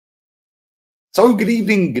So good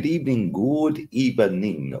evening, good evening, good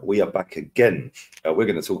evening. We are back again. We're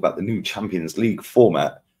going to talk about the new Champions League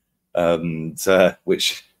format,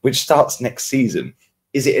 which starts next season.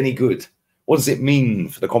 Is it any good? What does it mean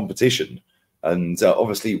for the competition? And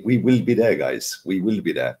obviously, we will be there, guys. We will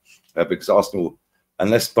be there because Arsenal,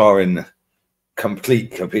 unless barring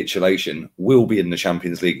complete capitulation, will be in the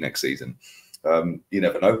Champions League next season. You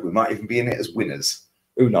never know. We might even be in it as winners.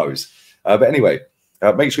 Who knows? But anyway.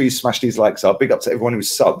 Make sure you smash these likes up. Big up to everyone who's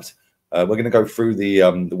subbed. We're going to go through the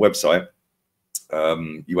website,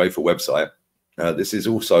 UEFA website. This is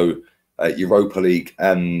also Europa League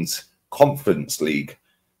and Conference League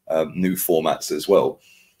new formats as well.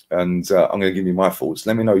 And I'm going to give you my thoughts.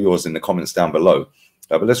 Let me know yours in the comments down below.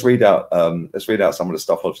 But let's read out some of the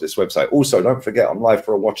stuff off this website. Also, don't forget, I'm live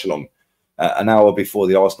for a watch along an hour before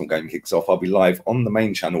the Arsenal game kicks off. I'll be live on the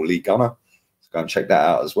main channel, League Gunner. So go and check that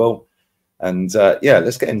out as well. And yeah,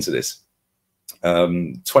 let's get into this.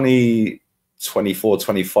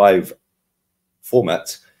 2024-25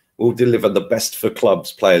 format will deliver the best for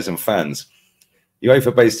clubs, players and fans.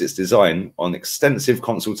 UEFA based its design on extensive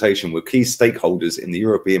consultation with key stakeholders in the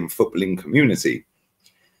European footballing community.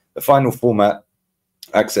 The final format,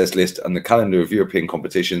 access list and the calendar of European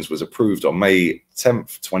competitions was approved on May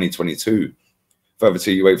 10th, 2022. Further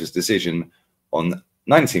to UEFA's decision on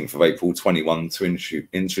 19th of April 21 to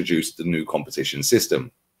introduce the new competition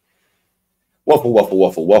system. Waffle, waffle,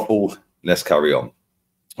 waffle, waffle. Let's carry on.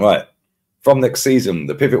 Right. From next season,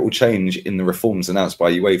 the pivotal change in the reforms announced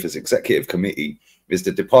by UEFA's executive committee is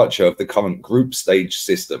the departure of the current group stage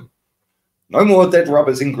system. No more dead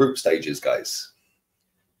rubbers in group stages, guys.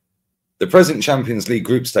 The present Champions League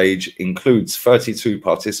group stage includes 32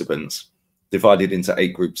 participants divided into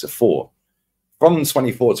 8 groups of 4. From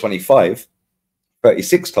 24-25,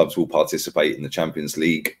 36 clubs will participate in the Champions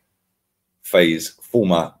League phase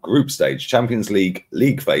former group stage. Champions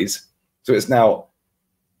League phase. So it's now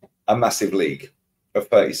a massive league of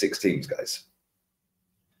 36 teams, guys.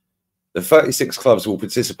 The 36 clubs will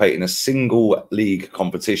participate in a single league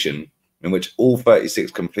competition in which all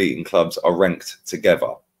 36 competing clubs are ranked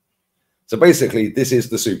together. So basically, this is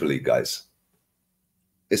the Super League, guys.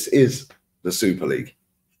 This is the Super League.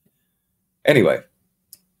 Anyway.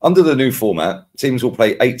 Under the new format, teams will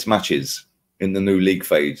play 8 matches in the new league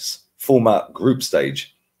phase format group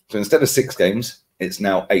stage. So instead of 6 games, it's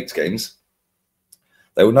now 8 games.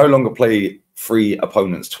 They will no longer play 3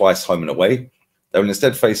 opponents twice home and away. They will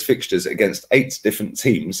instead face fixtures against 8 different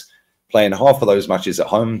teams, playing half of those matches at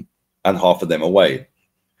home and half of them away.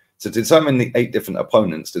 To determine the 8 different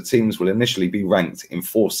opponents, the teams will initially be ranked in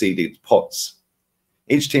 4-seeded pots.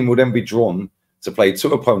 Each team will then be drawn to play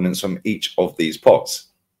 2 opponents from each of these pots,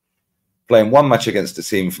 playing 1 match against a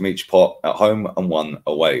team from each pot at home and 1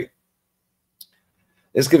 away.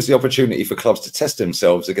 This gives the opportunity for clubs to test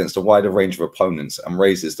themselves against a wider range of opponents and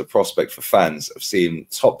raises the prospect for fans of seeing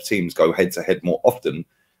top teams go head-to-head more often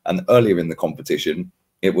and earlier in the competition.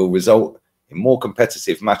 It will result in more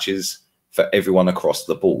competitive matches for everyone across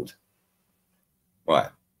the board. Right,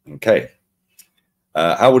 okay.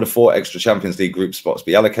 How will the 4 extra Champions League group spots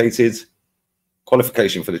be allocated?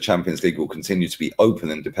 Qualification for the Champions League will continue to be open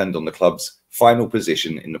and depend on the club's final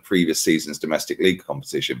position in the previous season's domestic league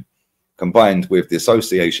competition, combined with the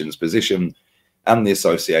association's position and the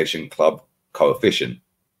association club coefficient.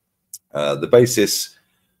 The basis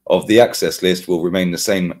of the access list will remain the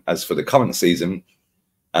same as for the current season,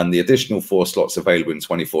 and the additional 4 slots available in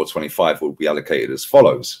 24-25 will be allocated as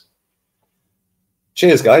follows.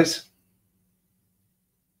 Cheers, guys.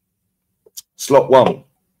 Slot 1.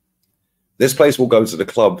 This place will go to the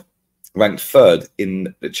club ranked 3rd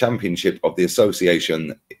in the championship of the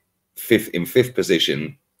association, 5th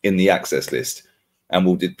position in the access list, and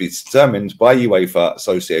will be determined by UEFA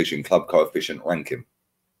Association Club Coefficient ranking.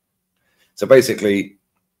 So basically,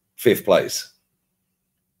 5th place.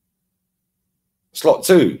 Slot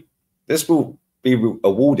 2. This will be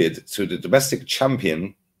awarded to the domestic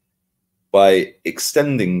champion by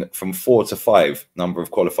extending from 4 to 5 number of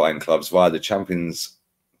qualifying clubs via the Champions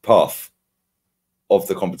Path of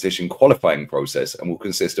the competition qualifying process and will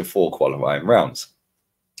consist of 4 qualifying rounds.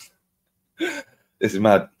 This is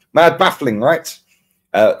mad baffling, right?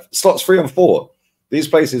 Slots 3 and 4. These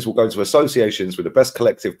places will go to associations with the best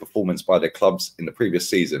collective performance by their clubs in the previous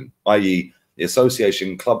season, i.e. the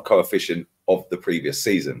association club coefficient of the previous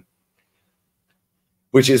season,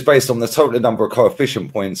 which is based on the total number of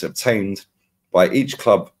coefficient points obtained by each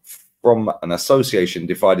club from an association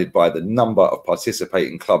divided by the number of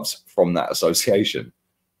participating clubs from that association.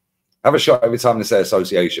 Have a shot every time they say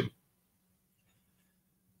association.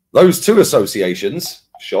 Those 2 associations,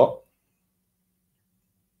 shot,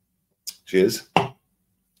 cheers,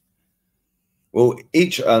 will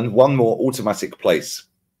each earn one more automatic place.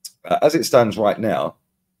 As it stands right now,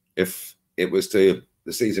 if the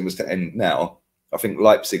season was to end now, I think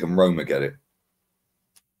Leipzig and Roma get it.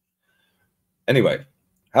 Anyway,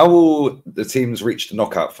 how will the teams reach the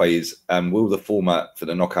knockout phase, and will the format for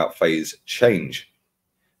the knockout phase change?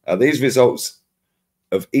 These results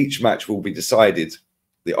of each match will be decided.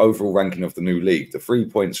 The overall ranking of the new league. The 3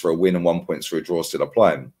 points for a win and 1 point for a draw still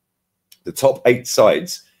applying. The top 8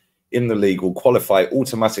 sides in the league will qualify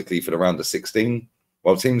automatically for the round of 16,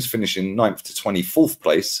 while teams finishing 9th to 24th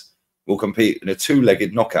place will compete in a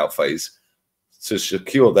 2-legged knockout phase to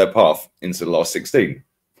secure their path into the last 16.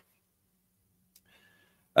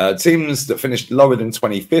 Teams that finished lower than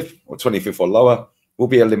 25th or 25th or lower will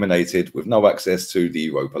be eliminated with no access to the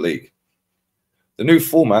Europa League. The new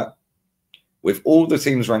format, with all the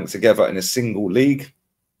teams ranked together in a single league,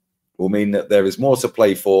 will mean that there is more to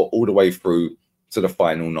play for all the way through to the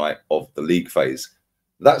final night of the league phase.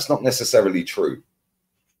 That's not necessarily true,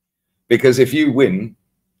 because if you win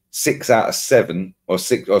 6 out of 7 or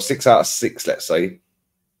 6 out of 6, let's say,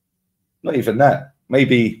 not even that,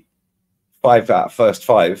 maybe 5 out of first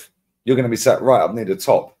 5, you're going to be sat right up near the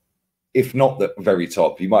top, if not the very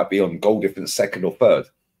top. You might be on goal difference 2nd or 3rd.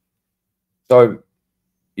 So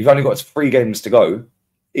you've only got 3 games to go.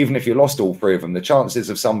 Even if you lost all 3 of them, the chances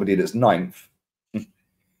of somebody that's 9th,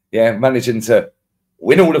 managing to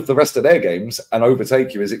win all of the rest of their games and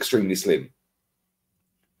overtake you is extremely slim.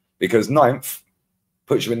 Because 9th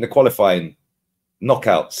puts you in the qualifying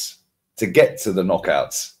knockouts to get to the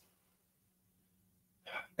knockouts.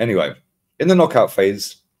 Anyway, in the knockout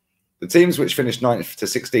phase, the teams which finish 9th to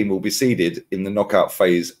 16 will be seeded in the knockout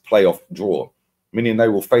phase playoff draw, meaning they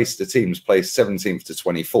will face the teams placed 17th to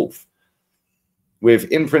 24th, with,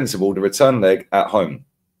 in principle, the return leg at home.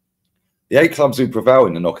 The 8 clubs who prevail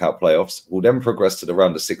in the knockout playoffs will then progress to the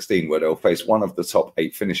round of 16, where they'll face one of the top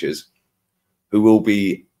 8 finishers, who will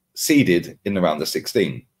be seeded in the round of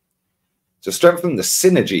 16. To strengthen the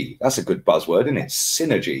synergy, that's a good buzzword, isn't it?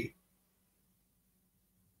 Synergy.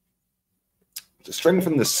 To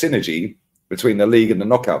strengthen the synergy between the league and the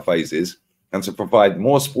knockout phases, and to provide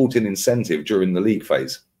more sporting incentive during the league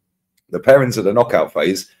phase, the pairings of the knockout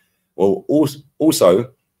phase will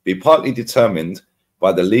also be partly determined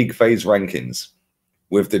by the league phase rankings,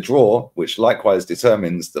 with the draw, which likewise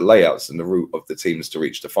determines the layouts and the route of the teams to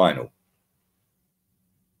reach the final.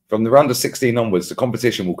 From the round of 16 onwards, the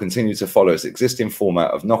competition will continue to follow its existing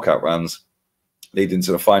format of knockout rounds, leading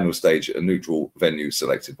to the final stage at a neutral venue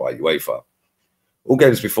selected by UEFA. All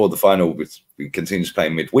games before the final will be continued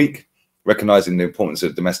playing midweek, recognising the importance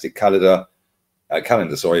of domestic calendar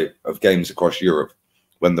of games across Europe,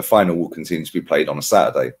 when the final will continue to be played on a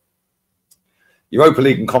Saturday. Europa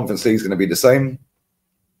League and Conference League is going to be the same.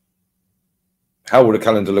 How will the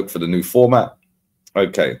calendar look for the new format?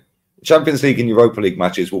 Okay. The Champions League and Europa League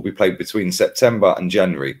matches will be played between September and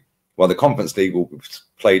January, while the Conference League will be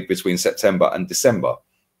played between September and December.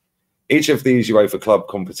 Each of these UEFA club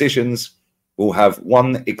competitions will have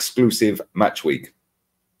one exclusive match week,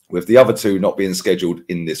 with the other 2 not being scheduled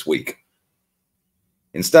in this week.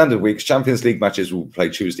 In standard weeks, Champions League matches will play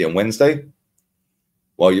Tuesday and Wednesday,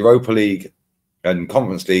 while Europa League and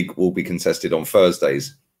Conference League will be contested on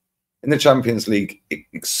Thursdays. In the Champions League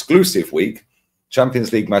exclusive week,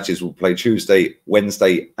 Champions League matches will play Tuesday,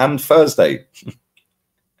 Wednesday, and Thursday.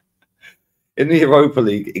 In the Europa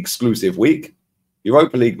League exclusive week,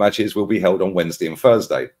 Europa League matches will be held on Wednesday and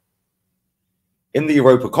Thursday. In the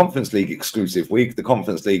Europa Conference League exclusive week, the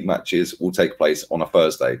Conference League matches will take place on a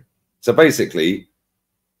Thursday. So basically,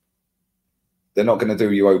 they're not going to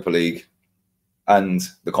do Europa League and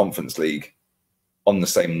the Conference League on the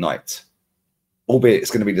same night. Albeit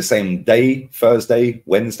it's going to be the same day, Thursday,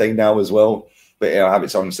 Wednesday now as well, but it'll have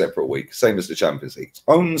its own separate week, same as the Champions League. Its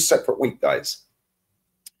own separate week, guys.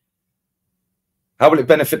 How will it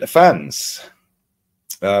benefit the fans?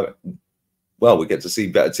 Well, we get to see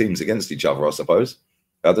better teams against each other, I suppose.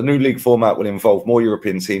 The new league format will involve more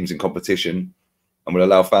European teams in competition and will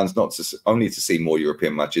allow fans not only to see more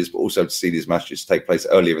European matches, but also to see these matches take place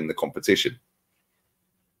earlier in the competition.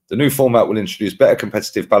 The new format will introduce better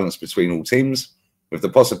competitive balance between all teams, with the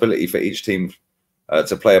possibility for each team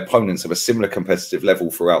to play opponents of a similar competitive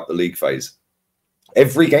level throughout the league phase.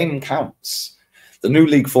 Every game counts. The new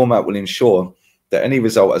league format will ensure that any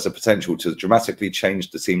result has a potential to dramatically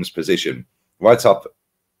change the team's position, right up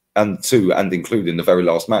and including the very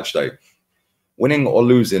last match day. Winning or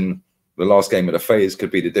losing the last game of the phase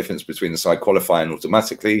could be the difference between the side qualifying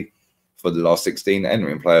automatically for the last 16,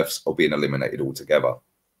 entering playoffs, or being eliminated altogether.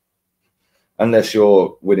 Unless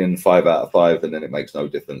you're winning 5 out of 5, and then it makes no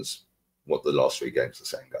difference what the last 3 games are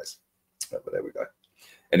saying, guys. But there we go.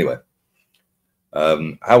 Anyway,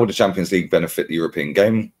 how will the Champions League benefit the European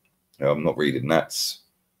game? I'm not reading that.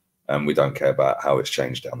 And we don't care about how it's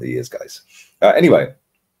changed down the years, guys. Anyway,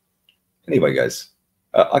 guys,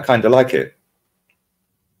 I kind of like it.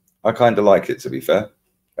 I kind of like it, to be fair.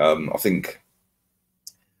 I think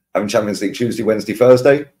having Champions League Tuesday, Wednesday,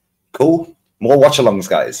 Thursday, cool. More watch-alongs,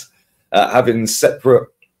 guys. Having separate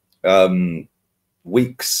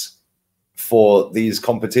weeks for these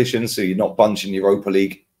competitions, so you're not bunching Europa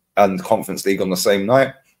League and Conference League on the same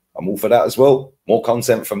night. I'm all for that as well. More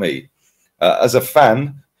content for me. As a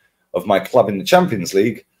fan of my club in the Champions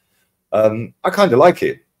League, I kind of like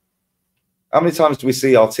it. How many times do we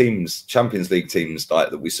see our teams, Champions League teams, like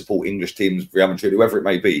that we support, English teams, Real Madrid, whoever it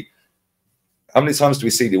may be? How many times do we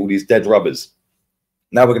see all these dead rubbers?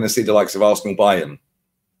 Now we're going to see the likes of Arsenal, Bayern,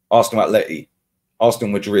 Arsenal, Atleti,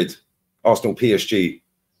 Arsenal, Madrid, Arsenal, PSG.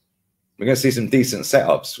 We're going to see some decent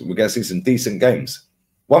setups. We're going to see some decent games.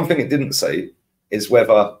 One thing it didn't say is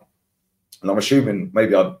whether, and I'm assuming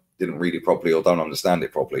maybe I didn't read it properly or don't understand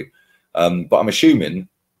it properly, but I'm assuming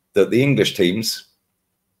that the English teams,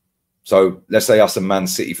 so let's say us and Man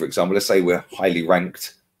City, for example, let's say we're highly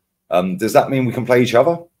ranked. Does that mean we can play each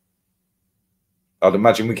other? I'd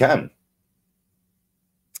imagine we can.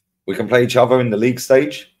 We can play each other in the league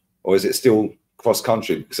stage, or is it still cross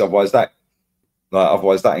country? Because otherwise that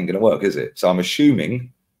ain't going to work, is it? So I'm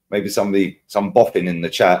assuming maybe some bopping in the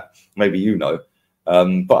chat, maybe you know,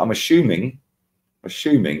 but I'm assuming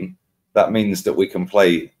that means that we can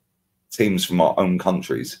play teams from our own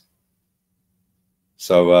countries.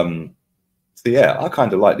 So yeah, I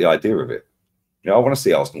kind of like the idea of it. You know, I want to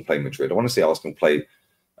see Arsenal play Madrid. I want to see Arsenal play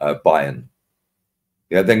Bayern.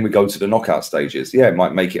 Yeah, then we go to the knockout stages. Yeah, it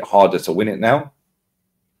might make it harder to win it now,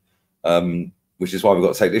 which is why we've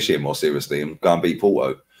got to take this year more seriously and go and beat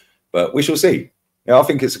Porto. But we shall see. Yeah, I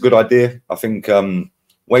think it's a good idea. I think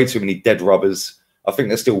way too many dead rubbers. I think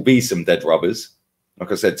there'll still be some dead rubbers.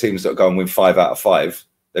 Like I said, teams that go and win 5 out of 5,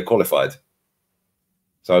 they're qualified.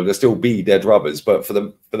 So there'll still be dead rubbers. But for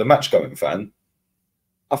the match-going fan,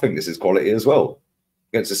 I think this is quality as well.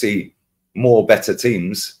 You get to see more better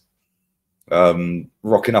teams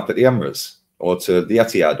rocking up at the Emirates or to the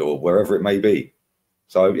Etihad or wherever it may be.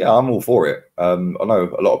 So yeah, I'm all for it. I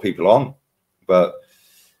know a lot of people aren't, but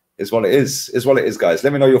it's what it is. It's what it is, guys.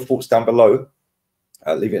 Let me know your thoughts down below.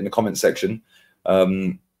 Leave it in the comment section.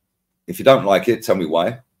 If you don't like it, tell me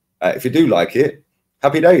why. If you do like it,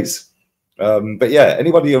 happy days. But yeah,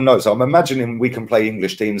 anybody you'll know. So I'm imagining we can play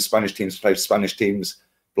English teams, Spanish teams play Spanish teams,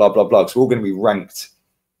 blah, blah, blah. So we're all going to be ranked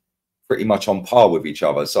pretty much on par with each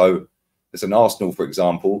other. So there's an Arsenal, for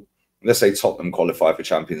example. Let's say Tottenham qualify for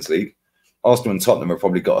Champions League. Arsenal and Tottenham have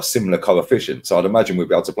probably got a similar coefficient. So I'd imagine we'd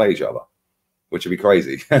be able to play each other, which would be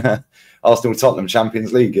crazy. Arsenal, Tottenham,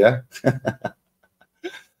 Champions League, yeah?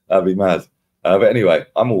 That'd be mad. But anyway,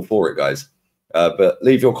 I'm all for it, guys. But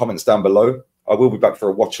leave your comments down below. I will be back for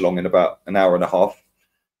a watch along in about an hour and a half.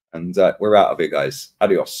 And we're out of it, guys.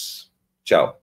 Adios. Ciao.